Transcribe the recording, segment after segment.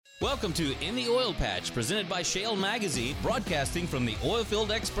Welcome to In the Oil Patch, presented by SHALE Magazine, broadcasting from the Oilfield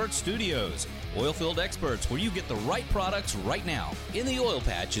Expert Studios. Oilfield Experts, where you get the right products right now. In the Oil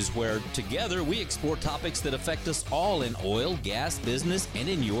Patch is where, together, we explore topics that affect us all in oil, gas, business, and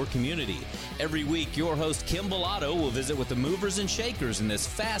in your community. Every week, your host, Kim Bellotto, will visit with the movers and shakers in this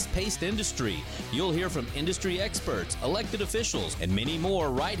fast-paced industry. You'll hear from industry experts, elected officials, and many more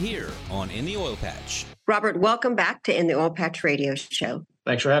right here on In the Oil Patch. Robert, welcome back to In the Oil Patch radio show.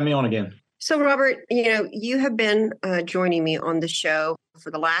 Thanks for having me on again. So, Robert, you have been joining me on the show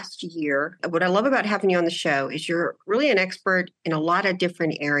for the last year. What I love about having you on the show is you're really an expert in a lot of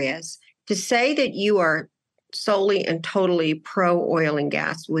different areas. To say that you are solely and totally pro oil and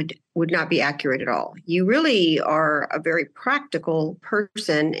gas would not be accurate at all. You really are a very practical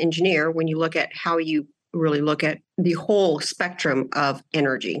person, engineer, when you look at how you really look at the whole spectrum of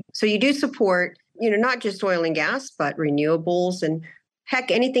energy. So you do support, not just oil and gas, but renewables and heck,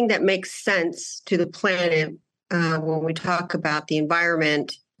 anything that makes sense to the planet when we talk about the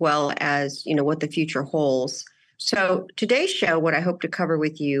environment, well as, what the future holds. So today's show, what I hope to cover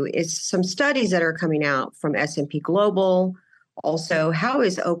with you is some studies that are coming out from S&P Global. Also, how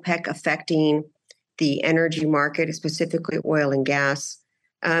is OPEC affecting the energy market, specifically oil and gas?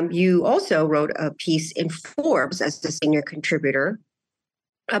 You also wrote a piece in Forbes as the senior contributor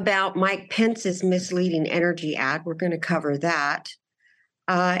about Mike Pence's misleading energy ad. We're going to cover that.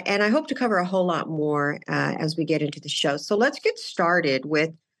 And I hope to cover a whole lot more as we get into the show. So let's get started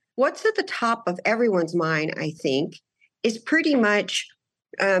with what's at the top of everyone's mind, I think, is pretty much,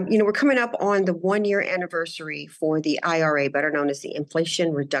 we're coming up on the 1-year anniversary for the IRA, better known as the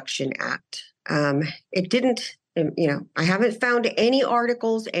Inflation Reduction Act. It didn't, I haven't found any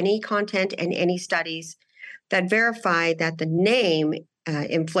articles, any content, and any studies that verify that the name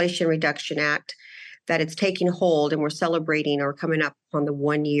Inflation Reduction Act, that it's taking hold and we're celebrating or coming up on the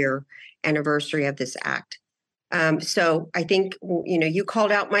 1-year anniversary of this act. So I think, you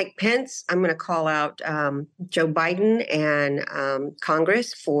called out Mike Pence. I'm going to call out Joe Biden and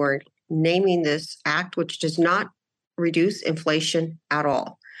Congress for naming this act, which does not reduce inflation at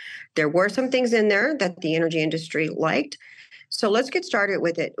all. There were some things in there that the energy industry liked. So let's get started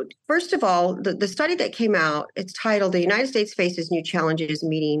with it. First of all, the study that came out, it's titled, "The United States Faces New Challenges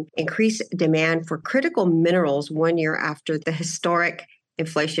Meeting Increased Demand for Critical Minerals 1 Year After the Historic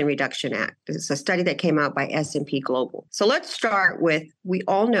Inflation Reduction Act." It's a study that came out by S&P Global. So let's start with, we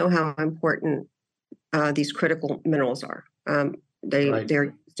all know how important these critical minerals are. They're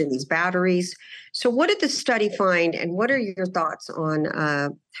used in these batteries. So what did the study find, and what are your thoughts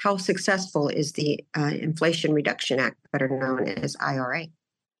on how successful is the Inflation Reduction Act, better known as IRA?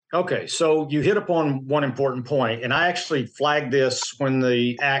 Okay, so you hit upon one important point, and I actually flagged this when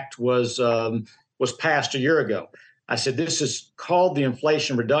the act was passed a year ago. I said, this is called the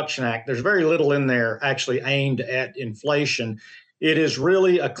Inflation Reduction Act. There's very little in there actually aimed at inflation. It is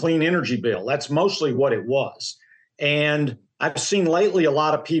really a clean energy bill. That's mostly what it was. And I've seen lately a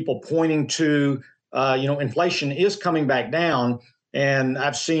lot of people pointing to, inflation is coming back down. And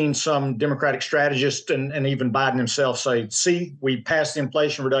I've seen some Democratic strategists and even Biden himself say, see, we passed the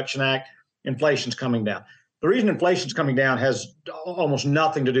Inflation Reduction Act, inflation's coming down. The reason inflation's coming down has almost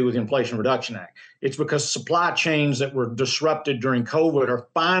nothing to do with the Inflation Reduction Act. It's because supply chains that were disrupted during COVID are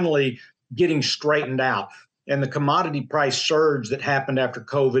finally getting straightened out. And the commodity price surge that happened after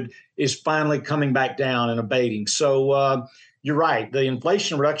COVID is finally coming back down and abating. So you're right. The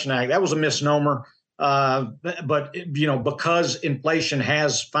Inflation Reduction Act, that was a misnomer. But because inflation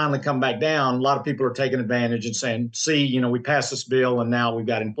has finally come back down, a lot of people are taking advantage and saying, see, we passed this bill and now we've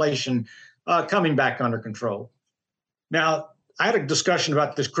got inflation coming back under control. Now, I had a discussion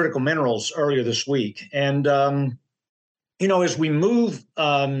about this critical minerals earlier this week. And, as we move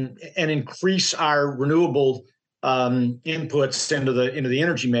and increase our renewable inputs into the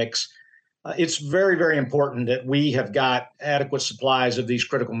energy mix, it's very, very important that we have got adequate supplies of these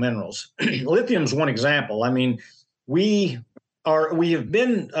critical minerals. Lithium is one example. I mean, we have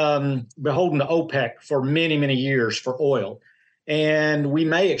been beholden to OPEC for many, many years for oil, and we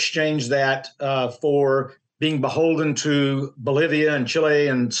may exchange that for being beholden to Bolivia and Chile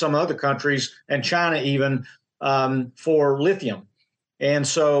and some other countries and China even for lithium. And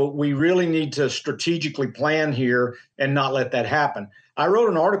so we really need to strategically plan here and not let that happen. I wrote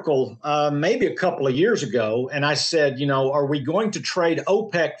an article maybe a couple of years ago, and I said, are we going to trade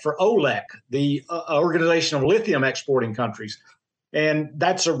OPEC for OLEC, the Organization of Lithium Exporting Countries? And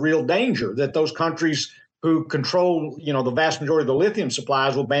that's a real danger, that those countries who control, the vast majority of the lithium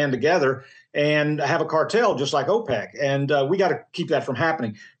supplies will band together and have a cartel just like OPEC. And we got to keep that from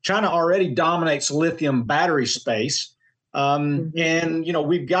happening. China already dominates the lithium battery space. And,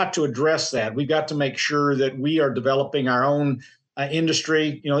 we've got to address that. We've got to make sure that we are developing our own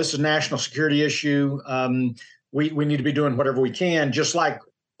industry. This is a national security issue. We need to be doing whatever we can, just like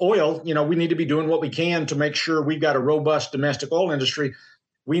oil. We need to be doing what we can to make sure we've got a robust domestic oil industry.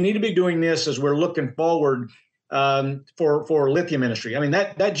 We need to be doing this as we're looking forward for lithium industry. I mean,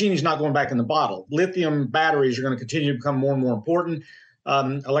 that genie's not going back in the bottle. Lithium batteries are going to continue to become more and more important.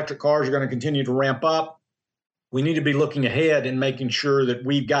 Electric cars are going to continue to ramp up. We need to be looking ahead and making sure that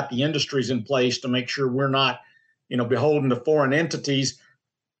we've got the industries in place to make sure we're not, beholden to foreign entities,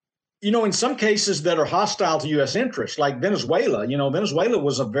 in some cases that are hostile to U.S. interests, like Venezuela. Venezuela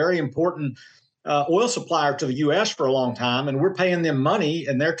was a very important oil supplier to the U.S. for a long time, and we're paying them money,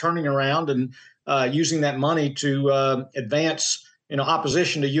 and they're turning around and using that money to advance,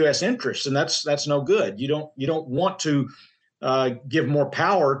 opposition to U.S. interests, and that's no good. You don't want to give more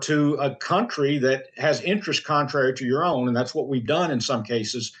power to a country that has interests contrary to your own, and that's what we've done in some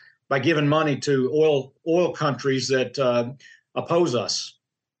cases by giving money to oil countries that oppose us.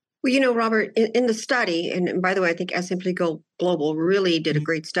 Well, Robert, in the study, and by the way, I think S&P Global really did a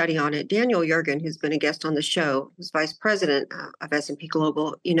great study on it. Daniel Yergin, who's been a guest on the show, who's vice president of S&P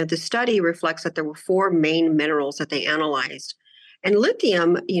Global, the study reflects that there were 4 main minerals that they analyzed. And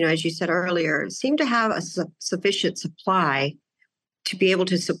lithium, as you said earlier, seemed to have a sufficient supply to be able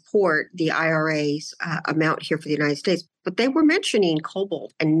to support the IRA's amount here for the United States. But they were mentioning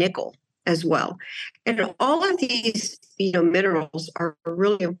cobalt and nickel as well. And all of these, minerals are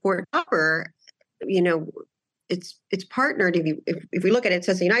really important. Copper, it's partnered. If we look at it, it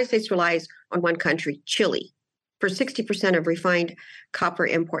says the United States relies on one country, Chile, for 60% of refined copper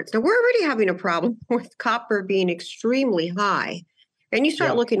imports. Now, we're already having a problem with copper being extremely high. And you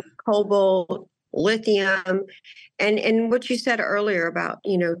start looking at cobalt, lithium, and what you said earlier about,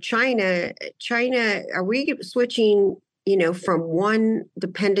 China, are we switching, from one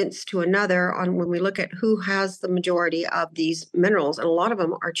dependence to another on when we look at who has the majority of these minerals, and a lot of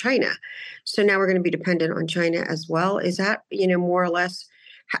them are China. So now we're going to be dependent on China as well. Is that, more or less,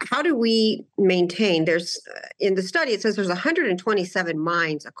 how do we maintain? There's, in the study, it says there's 127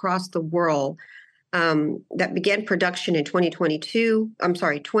 mines across the world that began production in 2002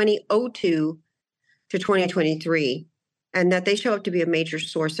 to 2023, and that they show up to be a major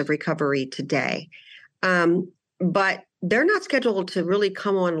source of recovery today. But they're not scheduled to really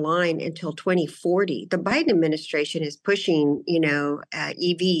come online until 2040. The Biden administration is pushing,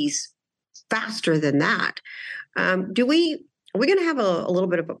 EVs faster than that. Are we going to have a little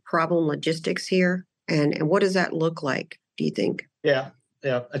bit of a problem logistics here? And what does that look like, do you think? Yeah.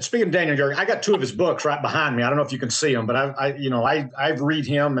 And speaking of Daniel Yergin, I got 2 of his books right behind me. I don't know if you can see them, but I've read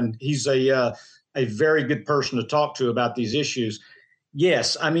him, and he's a very good person to talk to about these issues.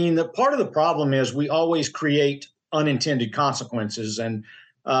 Yes, I mean, the part of the problem is we always create unintended consequences. And,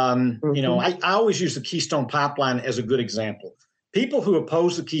 I always use the Keystone Pipeline as a good example. People who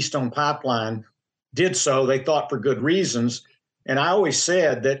oppose the Keystone Pipeline did so, they thought, for good reasons. And I always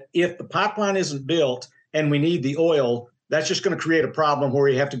said that if the pipeline isn't built and we need the oil, that's just going to create a problem where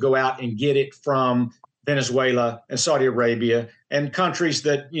you have to go out and get it from Venezuela and Saudi Arabia and countries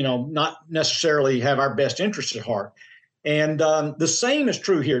that, not necessarily have our best interests at heart. And the same is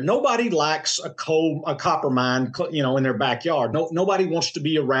true here. Nobody likes a copper mine, in their backyard. Nobody wants to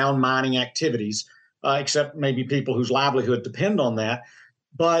be around mining activities, except maybe people whose livelihood depend on that.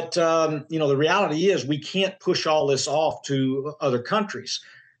 But, the reality is we can't push all this off to other countries.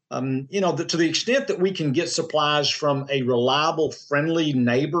 To the extent that we can get supplies from a reliable, friendly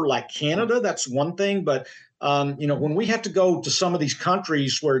neighbor like Canada, that's one thing. But, when we have to go to some of these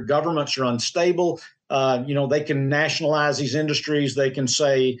countries where governments are unstable, they can nationalize these industries. They can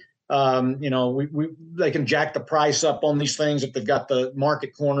say, they can jack the price up on these things if they've got the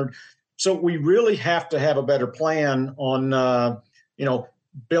market cornered. So we really have to have a better plan on,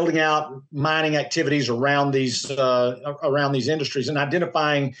 building out mining activities around these industries and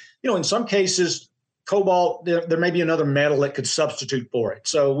identifying, in some cases, cobalt, there may be another metal that could substitute for it.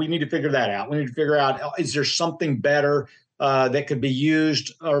 So we need to figure that out. We need to figure out, is there something better that could be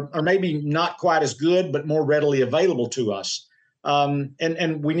used or maybe not quite as good, but more readily available to us.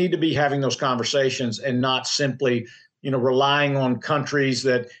 And we need to be having those conversations and not simply, relying on countries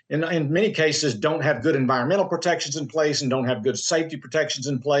that in many cases don't have good environmental protections in place and don't have good safety protections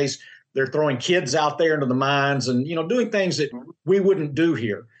in place. They're throwing kids out there into the mines and, doing things that we wouldn't do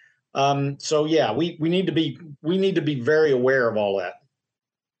here. So yeah, we need to be very aware of all that.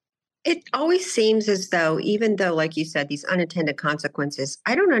 It always seems as though, even though, like you said, these unintended consequences,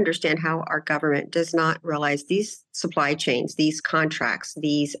 I don't understand how our government does not realize these supply chains, these contracts,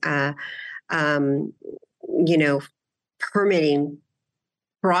 these, permitting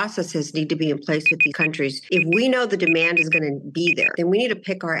processes need to be in place with these countries. If we know the demand is going to be there, then we need to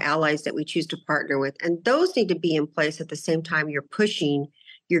pick our allies that we choose to partner with. And those need to be in place at the same time you're pushing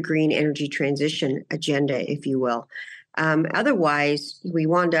your green energy transition agenda, if you will. Otherwise, we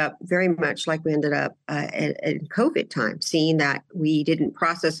wound up very much like we ended up in COVID time, seeing that we didn't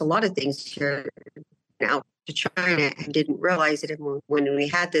process a lot of things here out to China and didn't realize it. And when we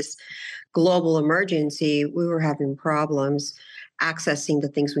had this global emergency, we were having problems accessing the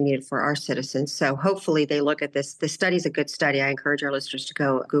things we needed for our citizens. So hopefully they look at this. The study's a good study. I encourage our listeners to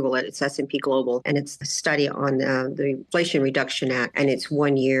go Google it. It's S&P Global, and it's a study on the Inflation Reduction Act. And it's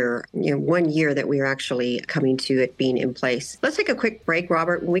 1 year, 1 year that we are actually coming to it being in place. Let's take a quick break,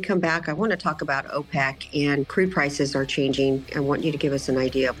 Robert. When we come back, I want to talk about OPEC, and crude prices are changing. I want you to give us an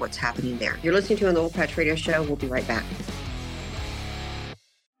idea of what's happening there. You're listening to on the Oil Patch Radio Show. We'll be right back.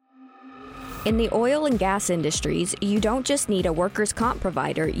 In the oil and gas industries, you don't just need a workers' comp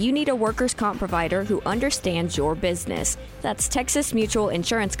provider, you need a workers' comp provider who understands your business. That's Texas Mutual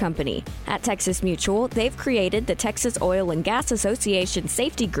Insurance Company. At Texas Mutual, they've created the Texas Oil and Gas Association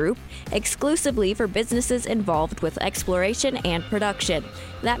Safety Group exclusively for businesses involved with exploration and production.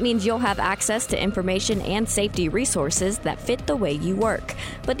 That means you'll have access to information and safety resources that fit the way you work.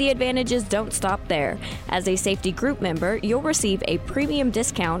 But the advantages don't stop there. As a safety group member, you'll receive a premium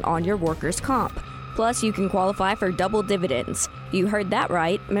discount on your workers' comp. Plus, you can qualify for double dividends. You heard that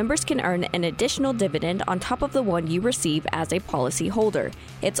right. Members can earn an additional dividend on top of the one you receive as a policy holder.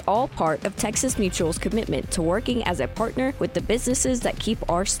 It's all part of Texas Mutual's commitment to working as a partner with the businesses that keep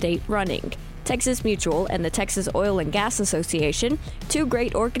our state running. Texas Mutual and the Texas Oil and Gas Association, two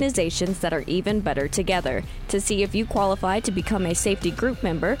great organizations that are even better together. To see if you qualify to become a safety group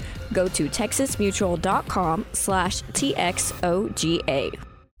member, go to texasmutual.com/TXOGA.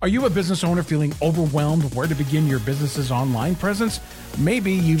 Are you a business owner feeling overwhelmed where to begin your business's online presence?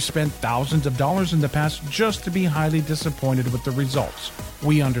 Maybe you've spent thousands of dollars in the past just to be highly disappointed with the results.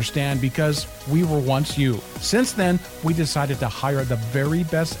 We understand because we were once you. Since then, we decided to hire the very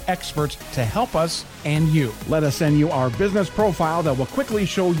best experts to help us and you. Let us send you our business profile that will quickly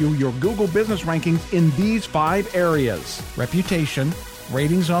show you your Google business rankings in these 5 areas: reputation,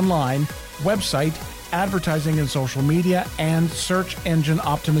 ratings online, website, advertising and social media, and search engine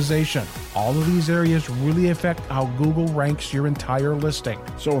optimization. All of these areas really affect how Google ranks your entire listing.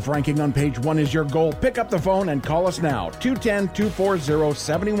 So if ranking on page 1 is your goal, pick up the phone and call us now,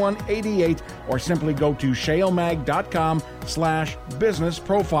 210-240-7188, or simply go to shalemag.com/business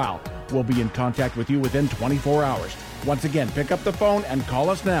profile. We'll be in contact with you within 24 hours. Once again, pick up the phone and call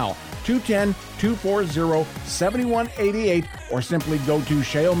us now, 210-240-7188, or simply go to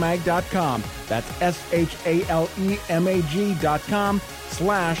shalemag.com. That's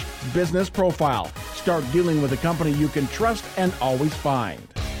shalemag.com/business profile. Start dealing with a company you can trust and always find.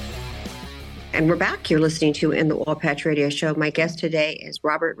 And we're back. You're listening to In the Oil Patch Radio Show. My guest today is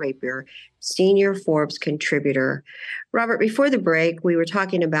Robert Rapier, senior Forbes contributor. Robert, before the break, we were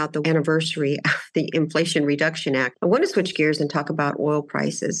talking about the anniversary of the Inflation Reduction Act. I want to switch gears and talk about oil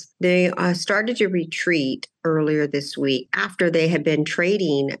prices. They started to retreat earlier this week after they had been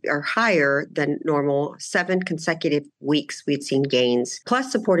trading or higher than normal 7 consecutive weeks. We'd seen gains,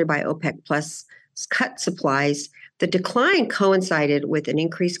 plus supported by OPEC plus cut supplies. The decline coincided with an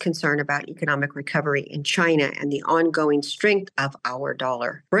increased concern about economic recovery in China and the ongoing strength of our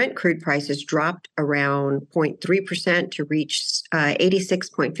dollar. Brent crude prices dropped around 0.3% to reach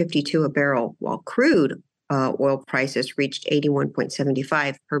 86.52 a barrel, while crude oil prices reached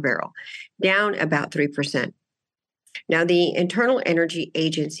 81.75 per barrel, down about 3%. Now, the Internal Energy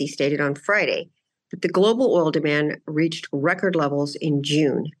Agency stated on Friday that the global oil demand reached record levels in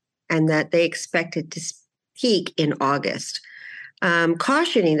June and that they expected to peak in August,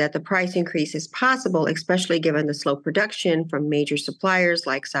 cautioning that the price increase is possible, especially given the slow production from major suppliers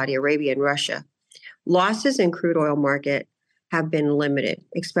like Saudi Arabia and Russia. Losses in crude oil market have been limited,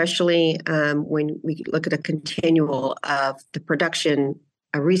 especially when we look at a continual of the production,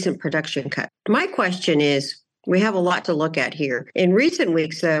 a recent production cut. My question is, we have a lot to look at here. In recent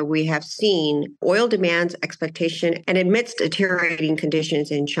weeks, we have seen oil demand's expectation, and amidst deteriorating conditions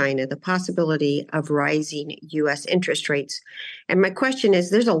in China, the possibility of rising U.S. interest rates. And my question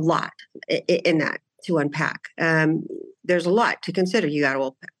is, there's a lot in that to unpack. There's a lot to consider. You got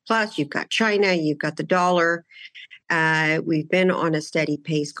OPEC plus, you've got China, you've got the dollar. We've been on a steady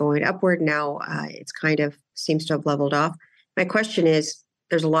pace going upward. Now it's kind of seems to have leveled off. My question is,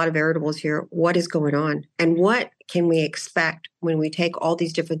 there's a lot of variables here. What is going on? And what can we expect when we take all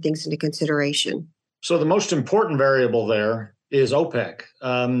these different things into consideration? So the most important variable there is OPEC.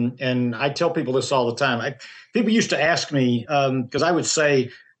 And I tell people this all the time. People used to ask me, because I would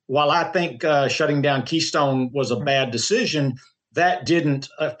say, while I think shutting down Keystone was a bad decision, that didn't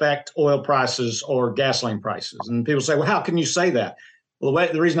affect oil prices or gasoline prices. And people say, well, how can you say that? Well,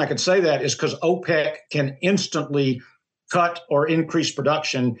 the reason I can say that is because OPEC can instantly cut or increase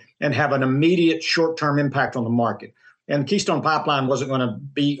production and have an immediate short-term impact on the market. And Keystone Pipeline wasn't going to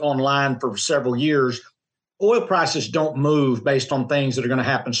be online for several years. Oil prices don't move based on things that are going to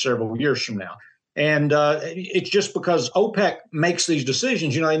happen several years from now. And it's just because OPEC makes these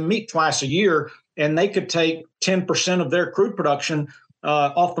decisions. They meet twice a year, and they could take 10% of their crude production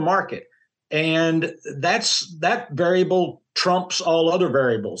off the market. And that variable trumps all other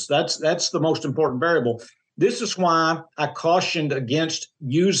variables. That's the most important variable. This is why I cautioned against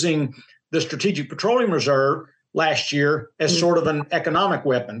using the Strategic Petroleum Reserve last year as sort of an economic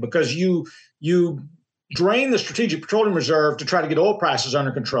weapon, because you drain the Strategic Petroleum Reserve to try to get oil prices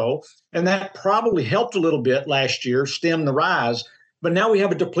under control. And that probably helped a little bit last year, stem the rise. But now we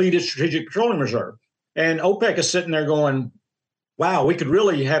have a depleted Strategic Petroleum Reserve. And OPEC is sitting there going, wow, we could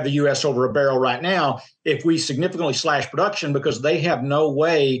really have the U.S. over a barrel right now if we significantly slash production, because they have no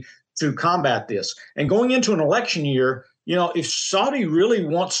way to combat this. And going into an election year, if Saudi really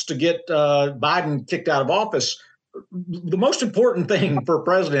wants to get Biden kicked out of office, the most important thing for a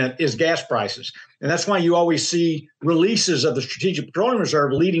president is gas prices. And that's why you always see releases of the Strategic Petroleum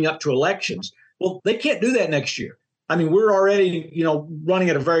Reserve leading up to elections. Well, they can't do that next year. I mean, we're already, running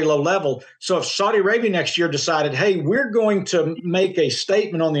at a very low level. So if Saudi Arabia next year decided, hey, we're going to make a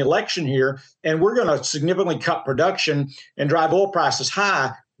statement on the election here, and we're going to significantly cut production and drive oil prices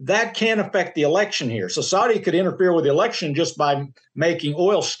high, that can affect the election here. So Saudi could interfere with the election just by making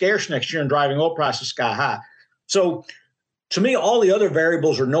oil scarce next year and driving oil prices sky high. So to me, all the other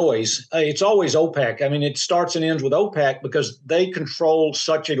variables are noise. It's always OPEC. I mean, it starts and ends with OPEC because they control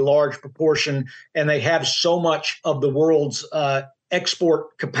such a large proportion and they have so much of the world's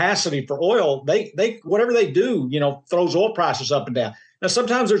export capacity for oil. They whatever they do, throws oil prices up and down. Now,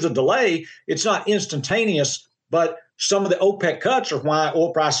 sometimes there's a delay. It's not instantaneous, but some of the OPEC cuts are why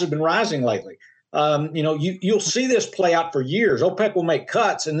oil prices have been rising lately. You'll see this play out for years. OPEC will make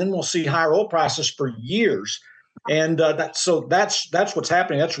cuts, and then we'll see higher oil prices for years. And that's what's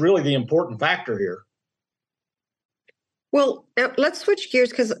happening. That's really the important factor here. Well, now let's switch gears,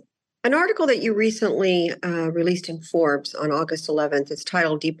 because an article that you recently released in Forbes on August 11th is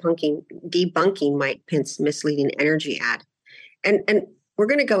titled "Debunking Mike Pence's Misleading Energy Ad," and we're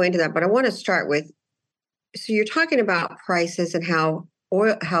going to go into that. But I want to start with, so you're talking about prices and how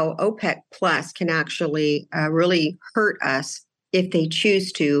OPEC Plus can actually really hurt us if they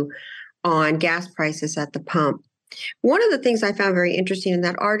choose to on gas prices at the pump. One of the things I found very interesting in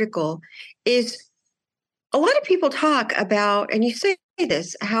that article is a lot of people talk about, and you say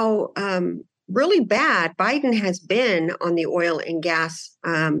this, how really bad Biden has been on the oil and gas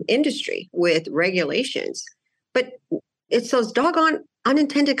industry with regulations. But it's those doggone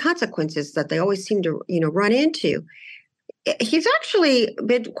unintended consequences that they always seem to, run into. He's actually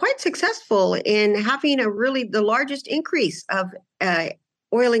been quite successful in having the largest increase of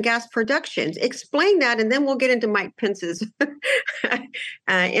oil and gas productions. Explain that, and then we'll get into Mike Pence's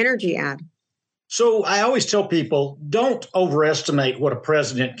energy ad. So I always tell people, don't overestimate what a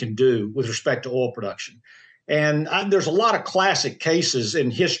president can do with respect to oil production. And there's a lot of classic cases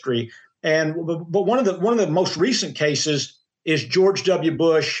in history, but one of the most recent cases is George W.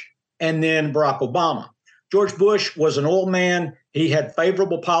 Bush and then Barack Obama. George Bush was an oil man. He had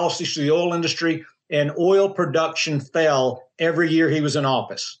favorable policies to the oil industry, and oil production fell every year he was in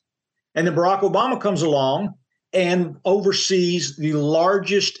office. And then Barack Obama comes along and oversees the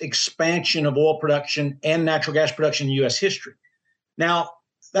largest expansion of oil production and natural gas production in U.S. history. Now,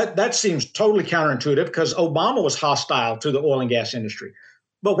 that seems totally counterintuitive because Obama was hostile to the oil and gas industry.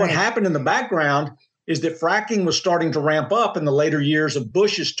 But what happened in the background is that fracking was starting to ramp up in the later years of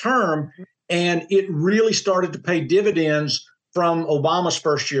Bush's term, and it really started to pay dividends from Obama's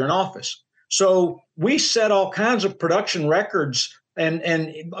first year in office. So we set all kinds of production records, and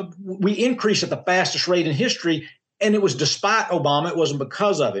we increased at the fastest rate in history, and it was despite Obama. It wasn't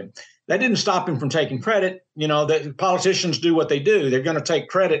because of him. That didn't stop him from taking credit. The politicians do what they do. They're going to take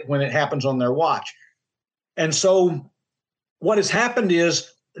credit when it happens on their watch. And so what has happened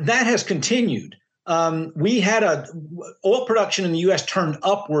is that has continued. We had oil production in the U.S. turned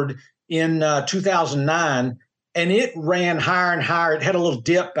upward in 2009, and it ran higher and higher. It had a little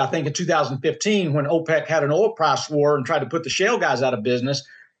dip, I think, in 2015 when OPEC had an oil price war and tried to put the shale guys out of business.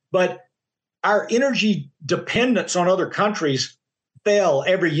 But our energy dependence on other countries fell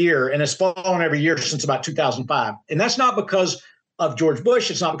every year and has fallen every year since about 2005. And that's not because of George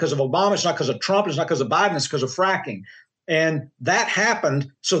Bush. It's not because of Obama. It's not because of Trump. It's not because of Biden. It's because of fracking. And that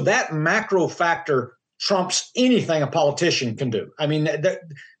happened. So that macro factor trumps anything a politician can do. I mean,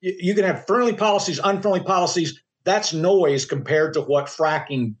 you can have friendly policies, unfriendly policies. That's noise compared to what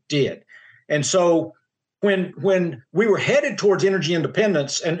fracking did. And so when we were headed towards energy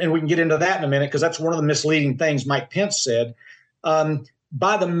independence, and we can get into that in a minute, because that's one of the misleading things Mike Pence said,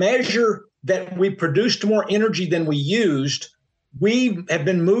 by the measure that we produced more energy than we used, we have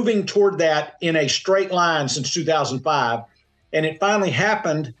been moving toward that in a straight line since 2005. And it finally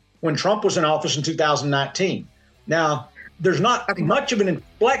happened when Trump was in office in 2019. Now, there's not much of an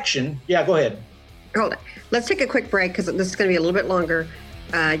inflection. Yeah, go ahead. Hold on. Let's take a quick break because this is going to be a little bit longer.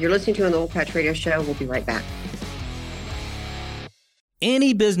 You're listening to on the Oil Patch Radio Show. We'll be right back.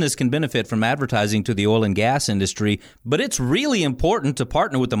 Any business can benefit from advertising to the oil and gas industry, but it's really important to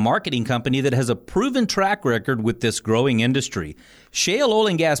partner with a marketing company that has a proven track record with this growing industry. SHALE Oil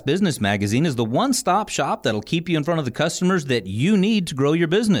and Gas Business Magazine is the one-stop shop that'll keep you in front of the customers that you need to grow your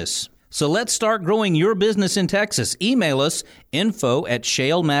business. So let's start growing your business in Texas. Email us,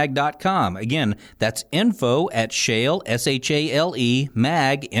 info@shalemag.com. Again, that's info@shale, S-H-A-L-E,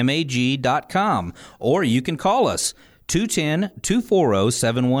 mag, M-A-G.com. Or you can call us,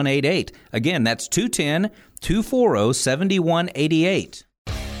 210-240-7188. Again, that's 210-240-7188.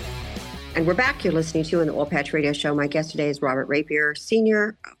 And we're back. You're listening to on the Oil Patch Radio Show. My guest today is Robert Rapier,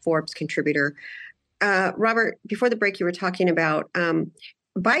 senior Forbes contributor. Robert, before the break, you were talking about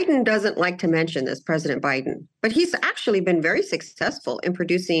Biden doesn't like to mention this, President Biden, but he's actually been very successful in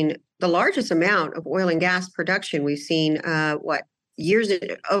producing the largest amount of oil and gas production we've seen, years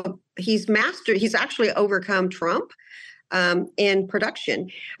ago. He's actually overcome Trump in production.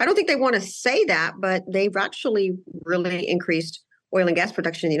 I don't think they want to say that, but they've actually really increased oil and gas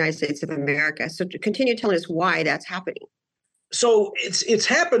production in the United States of America. So to continue telling us why that's happening. So it's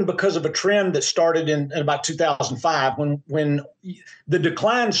happened because of a trend that started in about 2005 when the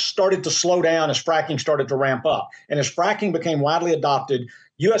decline started to slow down as fracking started to ramp up. And as fracking became widely adopted,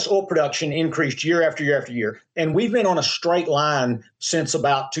 U.S. oil production increased year after year after year. And we've been on a straight line since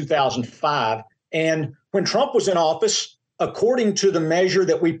about 2005. And when Trump was in office, according to the measure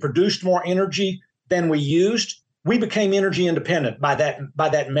that we produced more energy than we used, we became energy independent by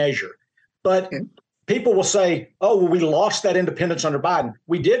that measure. But people will say, oh, well, we lost that independence under Biden.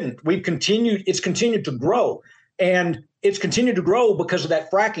 We didn't. It's continued to grow. And it's continued to grow because of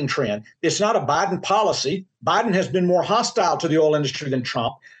that fracking trend. It's not a Biden policy. Biden has been more hostile to the oil industry than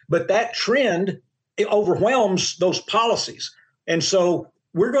Trump. But that trend, it overwhelms those policies. And so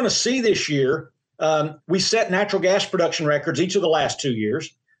we're going to see this year, we set natural gas production records each of the last 2 years.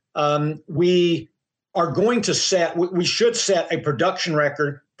 We should set a production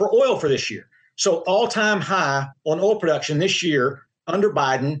record for oil for this year. So all-time high on oil production this year under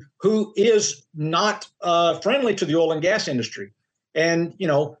Biden, who is not friendly to the oil and gas industry. And,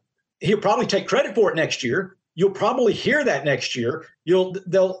 he'll probably take credit for it next year. You'll probably hear that next year.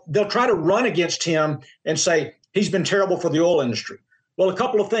 They'll try to run against him and say he's been terrible for the oil industry. Well, a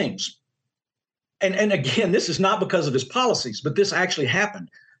couple of things. And again, this is not because of his policies, but this actually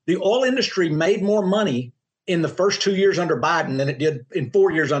happened. The oil industry made more money in the first 2 years under Biden than it did in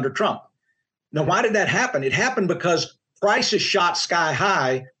 4 years under Trump. Now, why did that happen? It happened because prices shot sky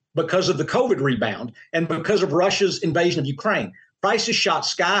high because of the COVID rebound and because of Russia's invasion of Ukraine. Prices shot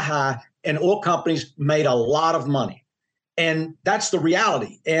sky high and oil companies made a lot of money. And that's the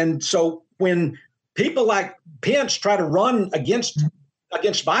reality. And so when people like Pence try to run against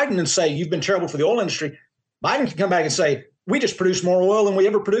Biden and say, you've been terrible for the oil industry, Biden can come back and say, we just produced more oil than we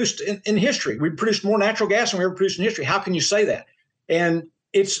ever produced in history. We produced more natural gas than we ever produced in history. How can you say that? And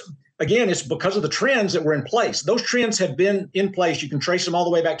it's because of the trends that were in place. Those trends have been in place. You can trace them all the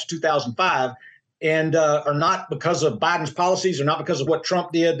way back to 2005 and are not because of Biden's policies. They're not because of what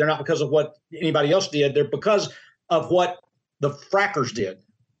Trump did. They're not because of what anybody else did. They're because of what the frackers did.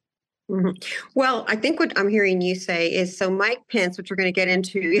 Mm-hmm. Well, I think what I'm hearing you say is, so Mike Pence, which we're going to get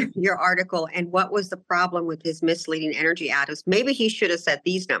into your article, and what was the problem with his misleading energy additives, maybe he should have set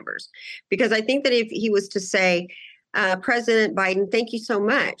these numbers. Because I think that if he was to say, President Biden, thank you so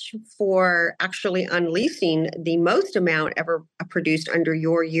much for actually unleashing the most amount ever produced under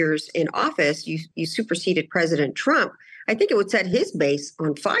your years in office. You superseded President Trump. I think it would set his base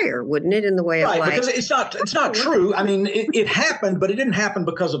on fire, wouldn't it? In the way of because it's not true. I mean, it happened, but it didn't happen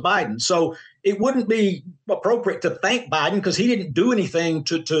because of Biden. So it wouldn't be appropriate to thank Biden because he didn't do anything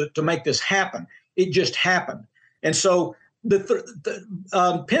to make this happen. It just happened. And so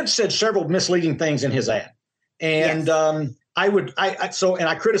Pence said several misleading things in his ad. And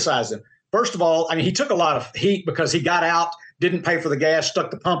I criticized him. First of all, I mean, he took a lot of heat because he got out, didn't pay for the gas,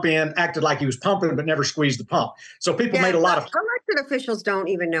 stuck the pump in, acted like he was pumping, but never squeezed the pump. So people made a lot of. Elected officials don't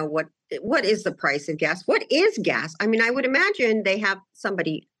even know what is the price of gas. What is gas? I mean, I would imagine they have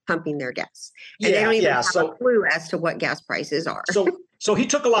somebody pumping their gas, and they don't even have a clue as to what gas prices are. So he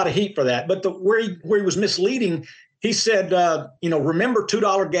took a lot of heat for that. But where he was misleading, he said, remember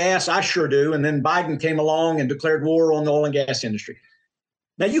 $2 gas? I sure do. And then Biden came along and declared war on the oil and gas industry.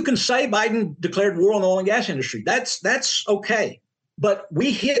 Now, you can say Biden declared war on the oil and gas industry. That's okay. But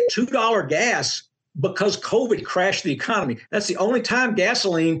we hit $2 gas because COVID crashed the economy. That's the only time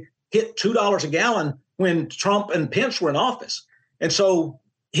gasoline hit $2 a gallon when Trump and Pence were in office. And so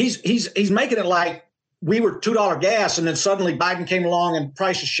he's making it like we were $2 gas and then suddenly Biden came along and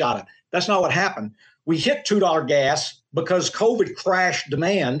prices shot up. That's not what happened. We hit $2 gas because COVID crashed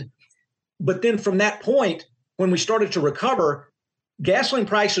demand. But then from that point, when we started to recover, gasoline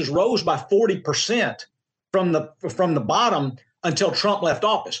prices rose by 40% from the bottom until Trump left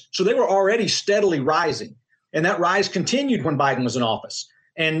office. So they were already steadily rising. And that rise continued when Biden was in office.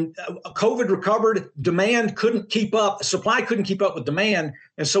 And COVID recovered, demand couldn't keep up, supply couldn't keep up with demand.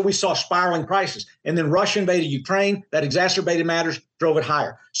 And so we saw spiraling prices. And then Russia invaded Ukraine, that exacerbated matters, drove it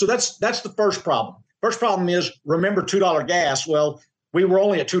higher. So that's the first problem. First problem is, remember $2 gas. Well, we were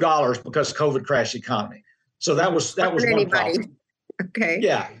only at $2 because COVID crashed the economy. So that was one problem. Okay.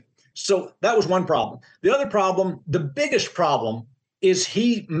 Yeah. So that was one problem. The other problem, the biggest problem, is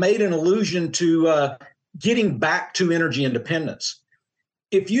he made an allusion to getting back to energy independence.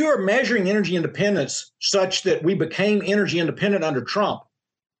 If you are measuring energy independence such that we became energy independent under Trump,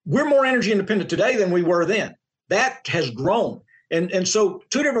 we're more energy independent today than we were then. That has grown. And so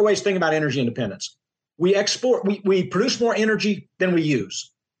two different ways to think about energy independence. We produce more energy than we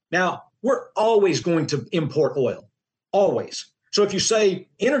use. Now, we're always going to import oil, always. So if you say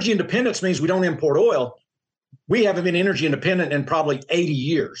energy independence means we don't import oil, we haven't been energy independent in probably 80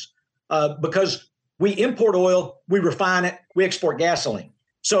 years because we import oil, we refine it, we export gasoline.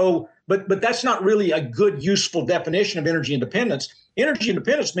 So, but that's not really a good, useful definition of energy independence. Energy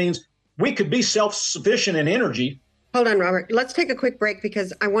independence means we could be self-sufficient in energy. Hold on, Robert. Let's take a quick break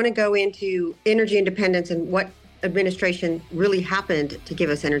because I want to go into energy independence and what administration really happened to give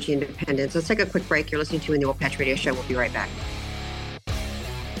us energy independence. Let's take a quick break. You're listening to in the Oil Patch Radio Show. We'll be right back.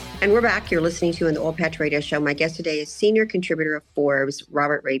 And we're back. You're listening to in the Oil Patch Radio Show. My guest today is senior contributor of Forbes,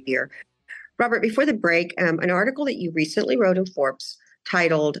 Robert Rapier. Robert, before the break, an article that you recently wrote in Forbes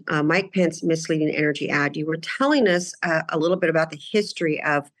titled Mike Pence Misleading Energy Ad. You were telling us a little bit about the history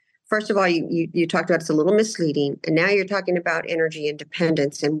of, first of all, you talked about it's a little misleading, and now you're talking about energy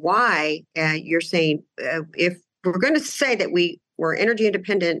independence and why you're saying if we're going to say that we were energy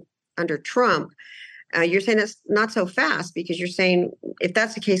independent under Trump, you're saying that's not so fast because you're saying if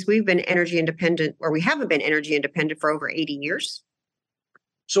that's the case, we've been energy independent or we haven't been energy independent for over 80 years.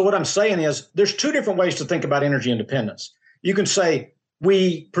 So what I'm saying is there's two different ways to think about energy independence. You can say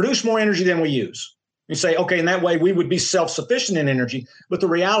we produce more energy than we use. You say, okay, in that way, we would be self-sufficient in energy. But the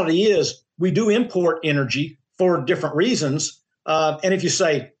reality is we do import energy for different reasons. And if you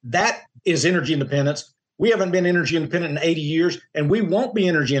say that is energy independence, we haven't been energy independent in 80 years, and we won't be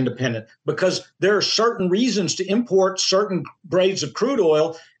energy independent because there are certain reasons to import certain grades of crude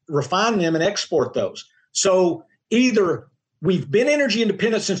oil, refine them, and export those. So either we've been energy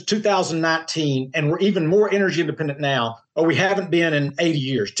independent since 2019, and we're even more energy independent now, or we haven't been in 80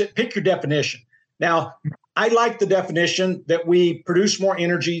 years. Pick your definition. Now, I like the definition that we produce more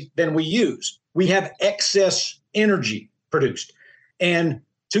energy than we use. We have excess energy produced. And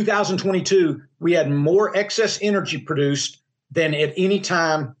 2022, we had more excess energy produced than at any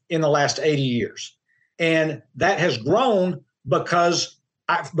time in the last 80 years. And that has grown because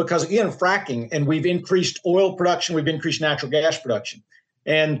again, fracking, and we've increased oil production, we've increased natural gas production.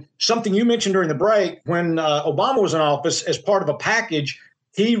 And something you mentioned during the break, when Obama was in office, as part of a package,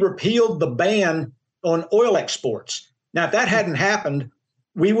 he repealed the ban on oil exports. Now, if that hadn't happened,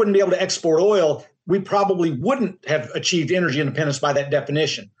 we wouldn't be able to export oil. We probably wouldn't have achieved energy independence by that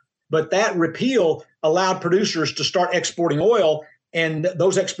definition. But that repeal allowed producers to start exporting oil, and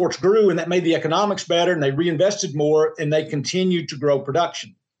those exports grew, and that made the economics better, and they reinvested more, and they continued to grow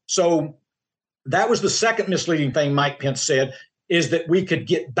production. So that was the second misleading thing Mike Pence said, is that we could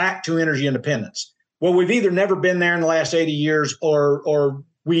get back to energy independence. Well, we've either never been there in the last 80 years or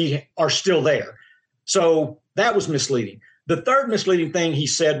we are still there. So that was misleading. The third misleading thing he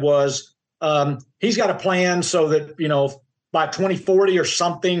said was he's got a plan so that, by 2040 or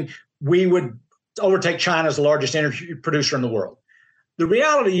something, we would overtake China as the largest energy producer in the world. The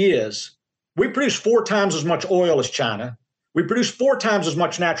reality is we produce 4 times as much oil as China. We produce 4 times as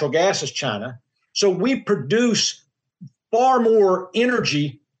much natural gas as China. So we produce far more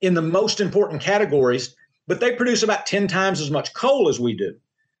energy in the most important categories, but they produce about 10 times as much coal as we do.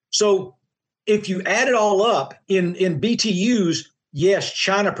 So if you add it all up in BTUs, yes,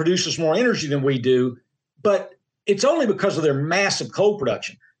 China produces more energy than we do, but it's only because of their massive coal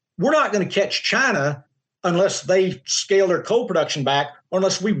production. We're not going to catch China unless they scale their coal production back or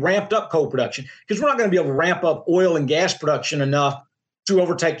unless we ramped up coal production, because we're not going to be able to ramp up oil and gas production enough to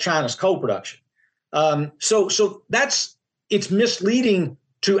overtake China's coal production. So it's misleading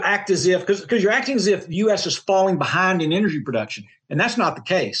to act as if, because you're acting as if the U.S. is falling behind in energy production, and that's not the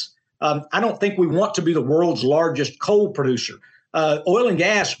case. I don't think we want to be the world's largest coal producer. Oil and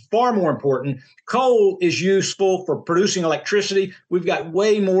gas, far more important. Coal is useful for producing electricity. We've got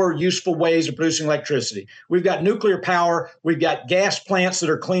way more useful ways of producing electricity. We've got nuclear power. We've got gas plants that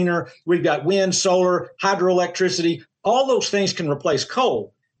are cleaner. We've got wind, solar, hydroelectricity. All those things can replace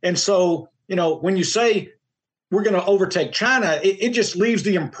coal. And so, when you say we're going to overtake China, it just leaves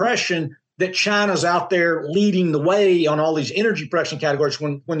the impression that China's out there leading the way on all these energy production categories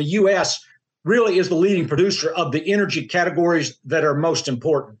when the U.S. really is the leading producer of the energy categories that are most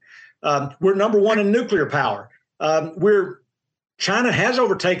important. We're number one in nuclear power. China has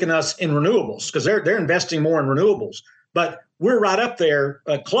overtaken us in renewables because they're investing more in renewables, but we're right up there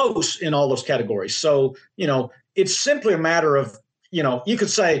close in all those categories. So, it's simply a matter of, you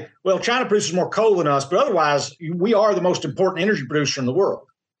could say, well, China produces more coal than us, but otherwise we are the most important energy producer in the world.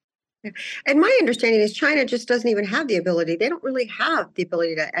 And my understanding is China just doesn't even have the ability. They don't really have the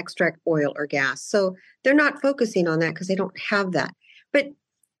ability to extract oil or gas. So they're not focusing on that because they don't have that. But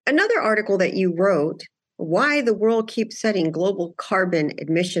another article that you wrote, Why the World Keeps Setting Global Carbon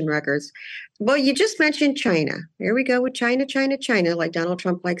Emission Records. Well, you just mentioned China. Here we go with China, like Donald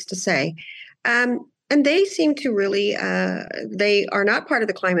Trump likes to say. And they seem to really, they are not part of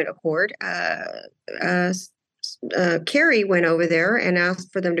the climate accord. Kerry went over there and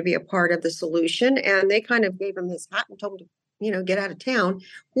asked for them to be a part of the solution, and they kind of gave him his hat and told him to, get out of town.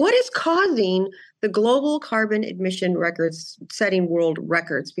 What is causing the global carbon emission records setting world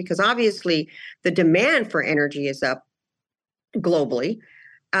records? Because obviously the demand for energy is up globally.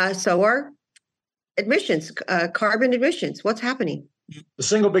 So are emissions, carbon emissions. What's happening? The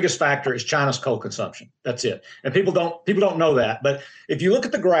single biggest factor is China's coal consumption. That's it. And people don't know that. But if you look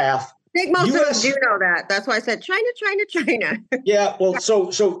at the graph, I think most of us do know that. That's why I said China. Yeah, well,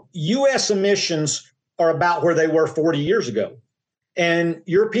 so U.S. emissions are about where they were 40 years ago. And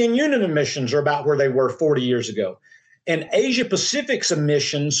European Union emissions are about where they were 40 years ago. And Asia Pacific's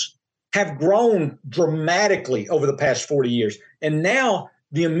emissions have grown dramatically over the past 40 years. And now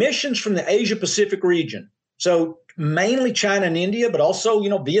the emissions from the Asia Pacific region, so mainly China and India, but also,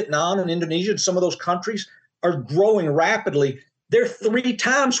 Vietnam and Indonesia and some of those countries are growing rapidly. They're 3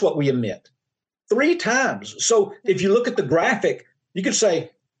 times what we emit, 3 times. So if you look at the graphic, you could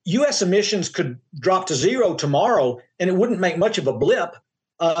say U.S. emissions could drop to 0 tomorrow, and it wouldn't make much of a blip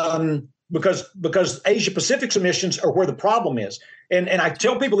because Asia Pacific's emissions are where the problem is. And I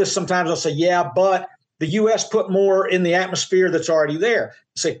tell people this sometimes. I'll say, yeah, but the U.S. put more in the atmosphere that's already there.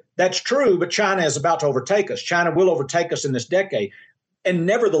 Say, that's true, but China is about to overtake us. China will overtake us in this decade. And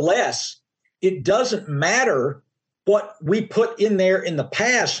nevertheless, it doesn't matter what we put in there in the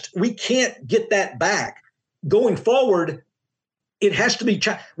past. We can't get that back. Going forward, it has to be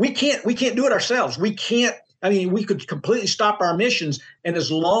China. We can't do it ourselves. We can't. We could completely stop our emissions. And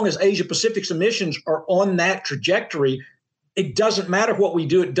as long as Asia Pacific's emissions are on that trajectory, it doesn't matter what we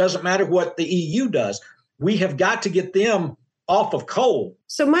do. It doesn't matter what the EU does. We have got to get them off of coal.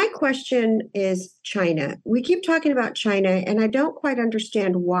 So my question is China. We keep talking about China, and I don't quite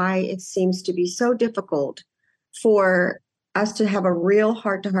understand why it seems to be so difficult for us to have a real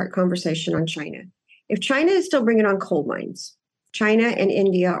heart-to-heart conversation on China. If China is still bringing on coal mines, China and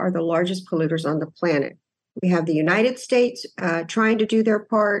India are the largest polluters on the planet. We have the United States trying to do their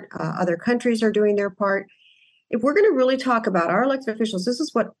part. Other countries are doing their part. If we're going to really talk about our elected officials, this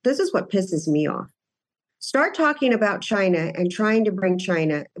is what pisses me off. Start talking about China and trying to bring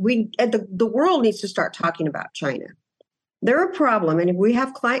China. The world needs to start talking about China. They're a problem, and if we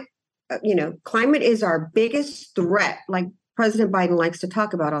have climate is our biggest threat, like President Biden likes to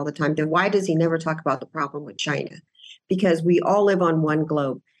talk about all the time. Then why does he never talk about the problem with China? Because we all live on one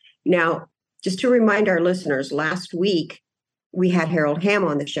globe. Now, just to remind our listeners, last week we had Harold Hamm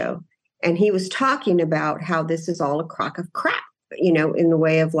on the show, and he was talking about how this is all a crock of crap, in the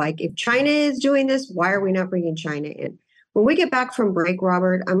way of like, if China is doing this, why are we not bringing China in? When we get back from break,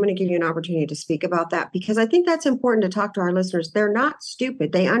 Robert, I'm going to give you an opportunity to speak about that because I think that's important to talk to our listeners. They're not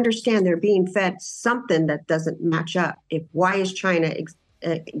stupid. They understand they're being fed something that doesn't match up. Why is China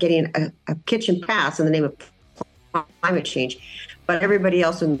getting a kitchen pass in the name of climate change, but everybody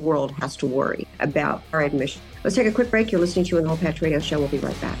else in the world has to worry about our admission? Let's take a quick break. You're listening to an Oil Patch Radio Show. We'll be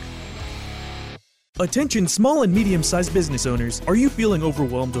right back. Attention small and medium-sized business owners. Are you feeling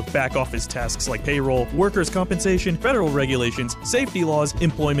overwhelmed with back-office tasks like payroll, workers' compensation, federal regulations, safety laws,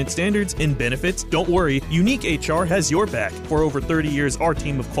 employment standards, and benefits? Don't worry, Unique HR has your back. For over 30 years, our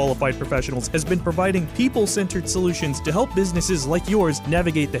team of qualified professionals has been providing people-centered solutions to help businesses like yours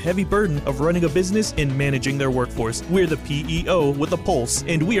navigate the heavy burden of running a business and managing their workforce. We're the PEO with a pulse,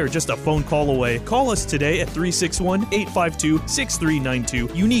 and we are just a phone call away. Call us today at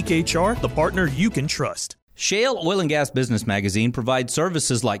 361-852-6392. Unique HR, the partner you can trust. SHALE Oil and Gas Business Magazine provides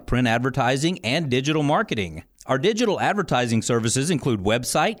services like print advertising and digital marketing. Our digital advertising services include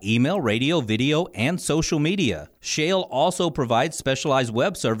website, email, radio, video, and social media. SHALE also provides specialized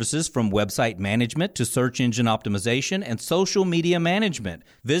web services from website management to search engine optimization and social media management.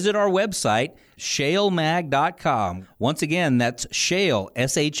 Visit our website, shalemag.com. Once again, that's SHALE,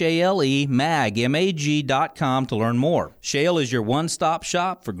 S-H-A-L-E, mag, M-A-G.com to learn more. SHALE is your one-stop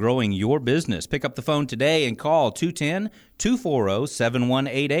shop for growing your business. Pick up the phone today and call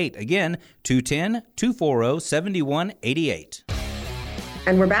 210-240-7188. Again, 210-240-7188.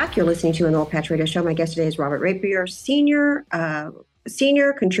 And we're back. You're listening to an Oil Patch Radio Show. My guest today is Robert Rapier, senior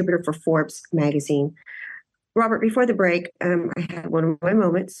contributor for Forbes magazine. Robert, before the break, I had one of my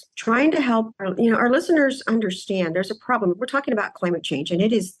moments trying to help our listeners understand there's a problem. We're talking about climate change, and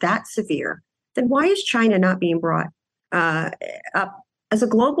it is that severe. Then why is China not being brought up as a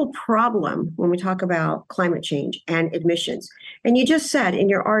global problem when we talk about climate change and emissions? And you just said in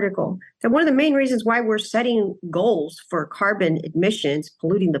your article that one of the main reasons why we're setting goals for carbon emissions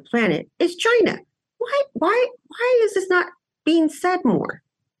polluting the planet is China. Why is this not being said more?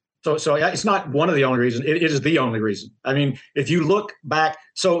 So it's not one of the only reasons. It is the only reason. I mean, if you look back,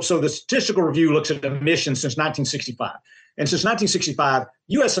 so the Statistical Review looks at emissions since 1965. And since 1965,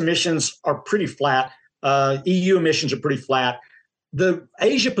 U.S. emissions are pretty flat. EU emissions are pretty flat. The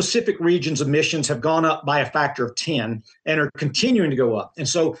Asia-Pacific region's emissions have gone up by a factor of 10 and are continuing to go up. And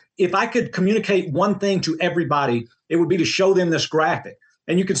so if I could communicate one thing to everybody, it would be to show them this graphic.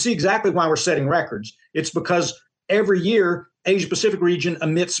 And you can see exactly why we're setting records. It's because every year, Asia-Pacific region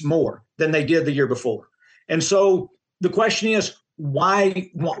emits more than they did the year before. And so the question is, why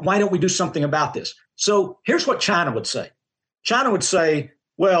don't we do something about this? So here's what China would say. China would say,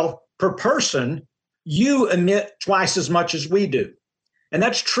 well, per person, you emit twice as much as we do. And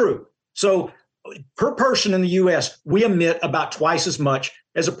that's true. So per person in the U.S., we emit about twice as much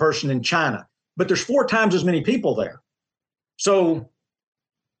as a person in China. But there's 4 times as many people there. So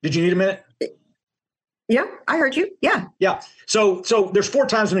did you need a minute? Yeah, I heard you. Yeah. Yeah. So there's 4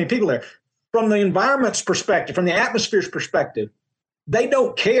 times as many people there. From the environment's perspective, from the atmosphere's perspective, they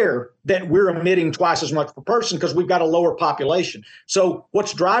don't care that we're emitting twice as much per person because we've got a lower population. So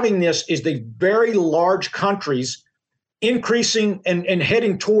what's driving this is the very large countries increasing and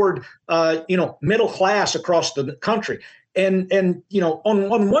heading toward, middle class across the country. And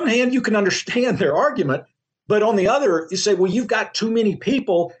on one hand, you can understand their argument, but on the other, you say, well, you've got too many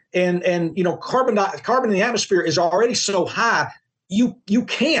people and carbon in the atmosphere is already so high. You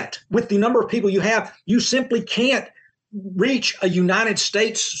can't, with the number of people you have, you simply can't reach a United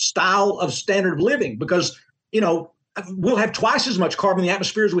States style of standard of living because, we'll have twice as much carbon in the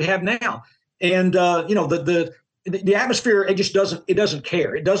atmosphere as we have now. And, the atmosphere, it doesn't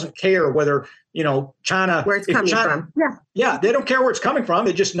care. It doesn't care whether, China. Where it's coming from. Yeah. Yeah. They don't care where it's coming from.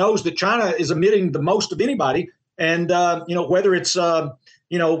 It just knows that China is emitting the most of anybody. And, whether it's,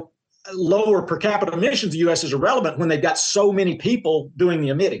 lower per capita emissions, the U.S. is irrelevant when they've got so many people doing the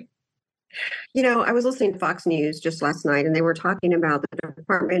emitting. I was listening to Fox News just last night, and they were talking about the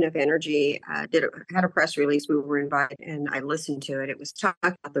Department of Energy had a press release. We were invited, and I listened to it. It was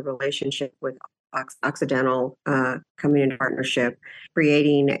talking about the relationship with Occidental coming into partnership,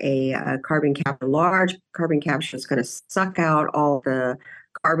 creating a large carbon capture that's going to suck out all the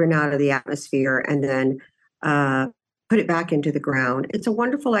carbon out of the atmosphere and then put it back into the ground. It's a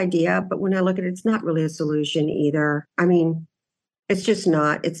wonderful idea, but when I look at it, it's not really a solution either. I mean, it's just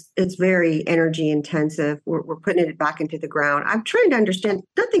not. It's very energy intensive. We're putting it back into the ground. I'm trying to understand.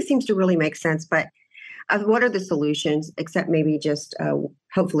 Nothing seems to really make sense, but what are the solutions except maybe just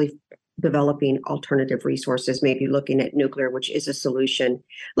hopefully developing alternative resources, maybe looking at nuclear, which is a solution.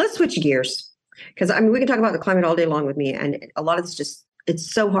 Let's switch gears because we can talk about the climate all day long with me. And a lot of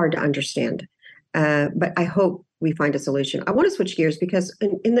it's so hard to understand. But I hope we find a solution. I want to switch gears because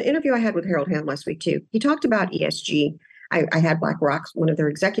in the interview I had with Harold Hamm last week too, he talked about ESG. I had BlackRock, one of their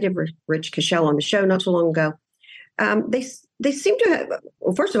executive, Rich Cashel, on the show not too long ago. They seem to have,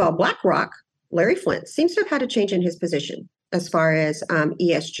 well, first of all, BlackRock, Larry Flint, seems to have had a change in his position as far as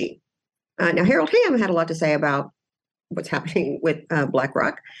ESG. Now, Harold Hamm had a lot to say about what's happening with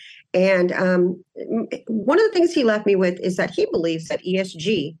BlackRock. And one of the things he left me with is that he believes that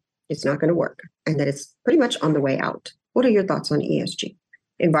ESG is not going to work and that it's pretty much on the way out. What are your thoughts on ESG,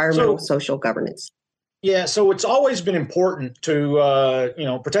 environmental, social governance? Yeah, so it's always been important to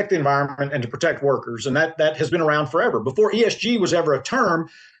protect the environment and to protect workers, and that has been around forever. Before ESG was ever a term,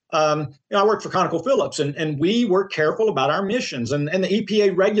 I worked for ConocoPhillips, and we were careful about our emissions, and the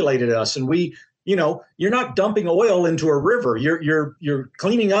EPA regulated us, and we, you're not dumping oil into a river. You're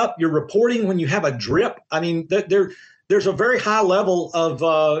cleaning up. You're reporting when you have a drip. I mean, there's a very high level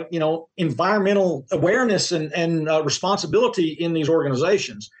of environmental awareness and responsibility in these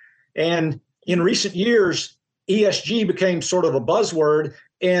organizations, and in recent years, ESG became sort of a buzzword,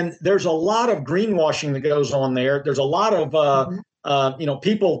 and there's a lot of greenwashing that goes on there. There's a lot of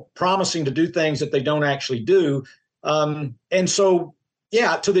people promising to do things that they don't actually do, and so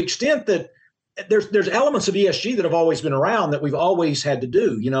to the extent that there's elements of ESG that have always been around that we've always had to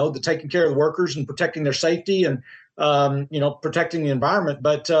do. The taking care of the workers and protecting their safety and protecting the environment.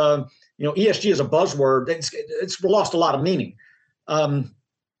 But ESG is a buzzword. It's lost a lot of meaning.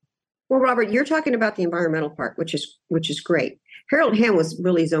 Well, Robert, you're talking about the environmental part, which is great. Harold Hamm was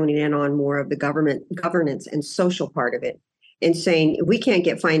really zoning in on more of the governance and social part of it and saying we can't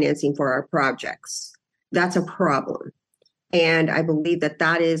get financing for our projects. That's a problem. And I believe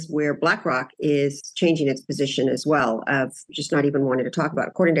that is where BlackRock is changing its position as well, of just not even wanting to talk about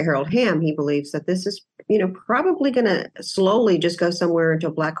it. According to Harold Hamm, he believes that this is, probably going to slowly just go somewhere into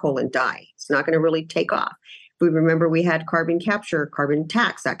a black hole and die. It's not going to really take off. We remember we had carbon capture, carbon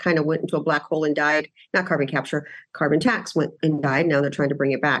tax, that kind of went into a black hole and died. Not carbon capture, carbon tax went and died. Now they're trying to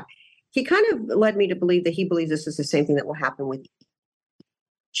bring it back. He kind of led me to believe that he believes this is the same thing that will happen with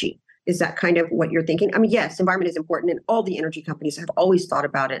ESG. Is that kind of what you're thinking? I mean, yes, environment is important, and all the energy companies have always thought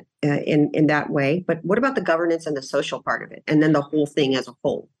about it in that way. But what about the governance and the social part of it, and then the whole thing as a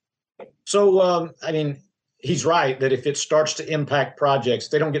whole? So, he's right that if it starts to impact projects,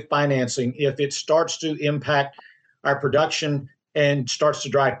 they don't get financing. If it starts to impact our production and starts to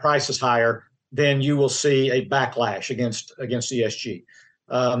drive prices higher, then you will see a backlash against ESG.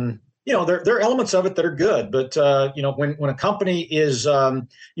 There are elements of it that are good, but when a company is,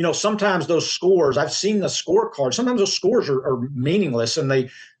 sometimes those scores, I've seen the scorecard. Sometimes those scores are meaningless, and they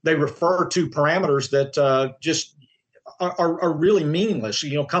refer to parameters that just are really meaningless.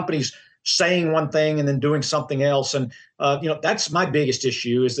 Companies saying one thing and then doing something else. And, that's my biggest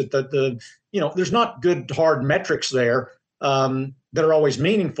issue is that there's not good hard metrics there that are always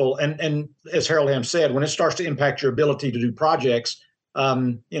meaningful. And as Harold Hamm said, when it starts to impact your ability to do projects,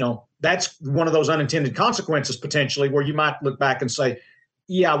 that's one of those unintended consequences potentially where you might look back and say,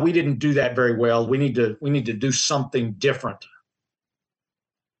 yeah, we didn't do that very well. We need to do something different.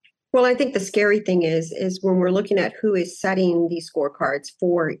 Well, I think the scary thing is when we're looking at who is setting these scorecards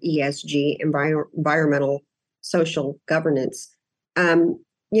for ESG, environmental, social governance.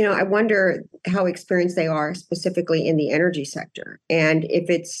 I wonder how experienced they are specifically in the energy sector. And if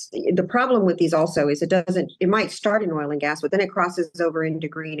it's the problem with these also is it might start in oil and gas, but then it crosses over into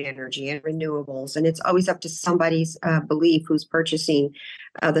green energy and renewables. And it's always up to somebody's belief who's purchasing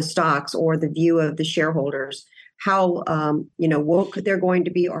the stocks or the view of the shareholders, how woke they're going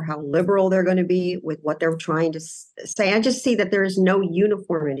to be or how liberal they're going to be with what they're trying to say. I just see that there is no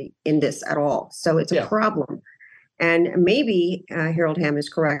uniformity in this at all. So it's a problem. And maybe Harold Hamm is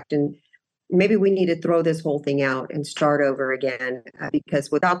correct. And maybe we need to throw this whole thing out and start over again,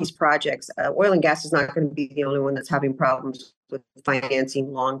 because without these projects, oil and gas is not going to be the only one that's having problems with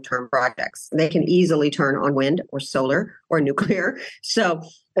financing long-term projects. They can easily turn on wind or solar or nuclear. So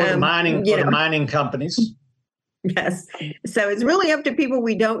or the mining companies. Yes. So it's really up to people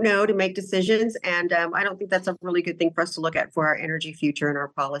we don't know to make decisions. And I don't think that's a really good thing for us to look at for our energy future and our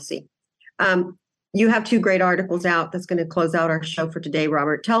policy. You have 2 great articles out that's going to close out our show for today,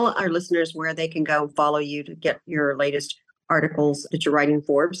 Robert. Tell our listeners where they can go and follow you to get your latest articles that you're writing in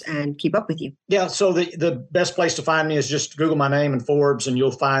Forbes and keep up with you. Yeah, so the best place to find me is just Google my name in Forbes, and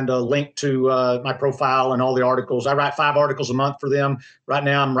you'll find a link to my profile and all the articles. I write 5 articles a month for them. Right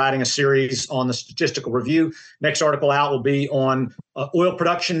now, I'm writing a series on the statistical review. Next article out will be on oil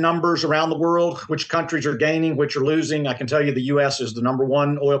production numbers around the world, which countries are gaining, which are losing. I can tell you the U.S. is the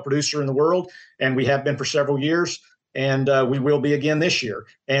 #1 oil producer in the world, and we have been for several years. and we will be again this year.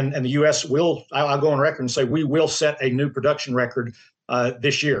 And the U.S. will, I'll go on record and say we will set a new production record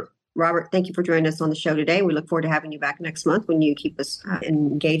this year. Robert, thank you for joining us on the show today. We look forward to having you back next month when you keep us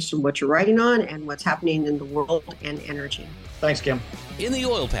engaged in what you're writing on and what's happening in the world and energy. Thanks, Kim. In the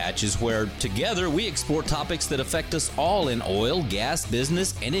Oil Patch is where together we explore topics that affect us all in oil, gas,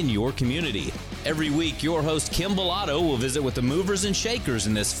 business, and in your community. Every week, your host Kim Bellotto will visit with the movers and shakers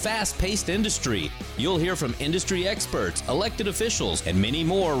in this fast-paced industry. You'll hear from industry experts, elected officials, and many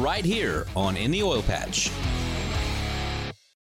more right here on In the Oil Patch.